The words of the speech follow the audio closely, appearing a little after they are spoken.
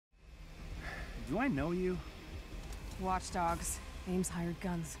Do I know you? Watchdogs. Ames hired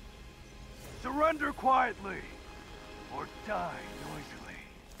guns. Surrender quietly, or die noisily.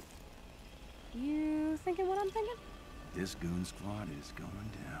 You thinking what I'm thinking? This goon squad is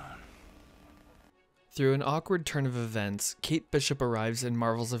going down. Through an awkward turn of events, Kate Bishop arrives in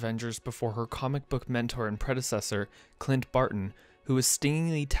Marvel's Avengers before her comic book mentor and predecessor, Clint Barton, who was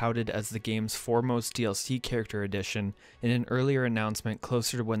stingingly touted as the game's foremost DLC character addition in an earlier announcement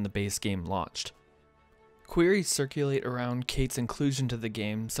closer to when the base game launched. Queries circulate around Kate's inclusion to the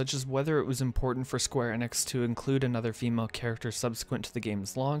game, such as whether it was important for Square Enix to include another female character subsequent to the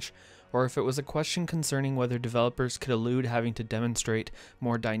game's launch, or if it was a question concerning whether developers could elude having to demonstrate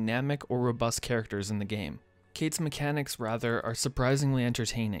more dynamic or robust characters in the game. Kate's mechanics, rather, are surprisingly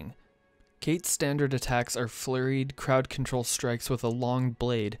entertaining. Kate's standard attacks are flurried, crowd control strikes with a long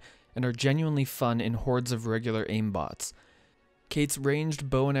blade, and are genuinely fun in hordes of regular aimbots. Kate's ranged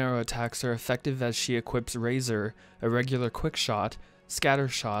bow and arrow attacks are effective as she equips Razor, a regular quick shot, Scatter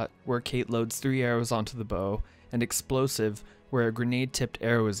Shot, where Kate loads 3 arrows onto the bow, and Explosive, where a grenade-tipped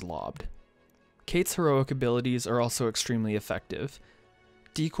arrow is lobbed. Kate's heroic abilities are also extremely effective.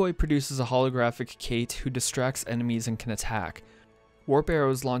 Decoy produces a holographic Kate who distracts enemies and can attack. Warp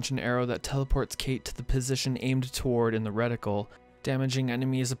arrows launch an arrow that teleports Kate to the position aimed toward in the reticle, damaging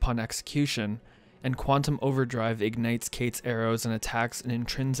enemies upon execution, and Quantum Overdrive ignites Kate's arrows and attacks an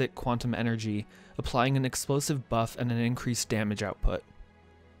intrinsic quantum energy, applying an explosive buff and an increased damage output.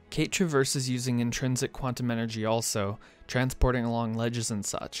 Kate traverses using intrinsic quantum energy also, transporting along ledges and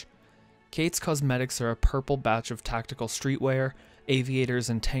such. Kate's cosmetics are a purple batch of tactical streetwear, aviators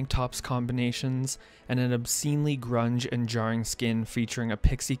and tank tops combinations, and an obscenely grunge and jarring skin featuring a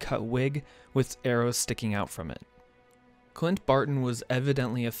pixie cut wig with arrows sticking out from it. Clint Barton was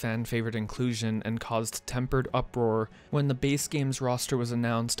evidently a fan-favorite inclusion and caused tempered uproar when the base game's roster was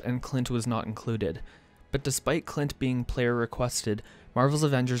announced and Clint was not included. But despite Clint being player-requested, Marvel's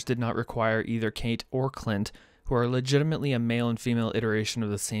Avengers did not require either Kate or Clint, who are legitimately a male and female iteration of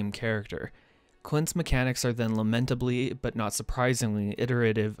the same character. Clint's mechanics are then lamentably, but not surprisingly,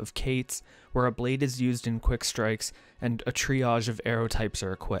 iterative of Kate's, where a blade is used in quick strikes and a triage of arrow types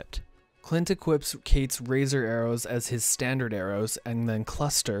are equipped. Clint equips Kate's Razor arrows as his standard arrows, and then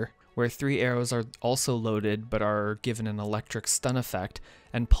Cluster, where 3 arrows are also loaded but are given an electric stun effect,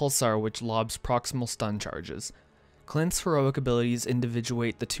 and Pulsar, which lobs proximal stun charges. Clint's heroic abilities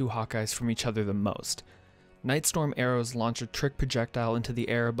individuate the 2 Hawkeyes from each other the most. Nightstorm arrows launch a trick projectile into the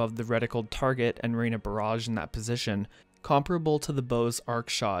air above the reticled target and rain a barrage in that position, comparable to the bow's arc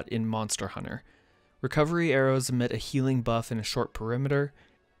shot in Monster Hunter. Recovery arrows emit a healing buff in a short perimeter,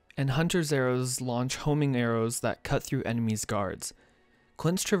 and Hunter's arrows launch homing arrows that cut through enemies' guards.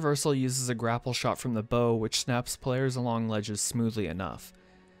 Clint's traversal uses a grapple shot from the bow, which snaps players along ledges smoothly enough.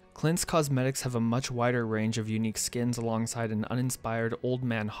 Clint's cosmetics have a much wider range of unique skins alongside an uninspired old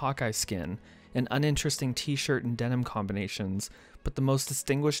man Hawkeye skin, and uninteresting t-shirt and denim combinations, but the most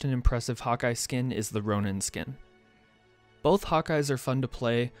distinguished and impressive Hawkeye skin is the Ronin skin. Both Hawkeyes are fun to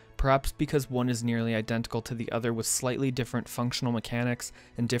play, perhaps because one is nearly identical to the other with slightly different functional mechanics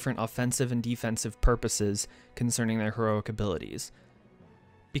and different offensive and defensive purposes concerning their heroic abilities.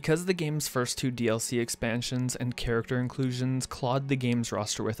 Because the game's first 2 DLC expansions and character inclusions clawed the game's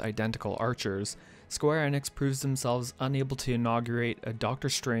roster with identical archers, Square Enix proves themselves unable to inaugurate a Doctor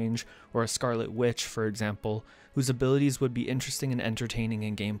Strange or a Scarlet Witch, for example, whose abilities would be interesting and entertaining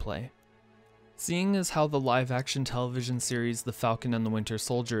in gameplay. Seeing as how the live-action television series The Falcon and the Winter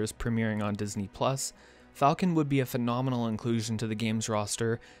Soldier is premiering on Disney+, Falcon would be a phenomenal inclusion to the game's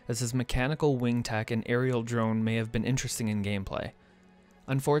roster, as his mechanical wing tech and aerial drone may have been interesting in gameplay.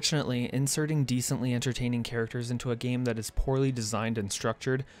 Unfortunately, inserting decently entertaining characters into a game that is poorly designed and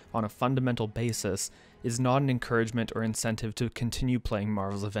structured on a fundamental basis is not an encouragement or incentive to continue playing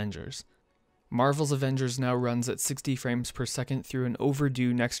Marvel's Avengers. Marvel's Avengers now runs at 60 frames per second through an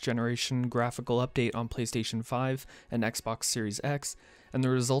overdue next-generation graphical update on PlayStation 5 and Xbox Series X, and the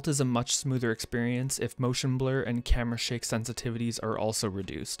result is a much smoother experience if motion blur and camera shake sensitivities are also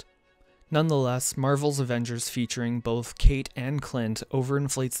reduced. Nonetheless, Marvel's Avengers featuring both Kate and Clint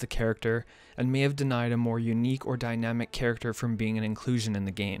overinflates the character and may have denied a more unique or dynamic character from being an inclusion in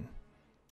the game.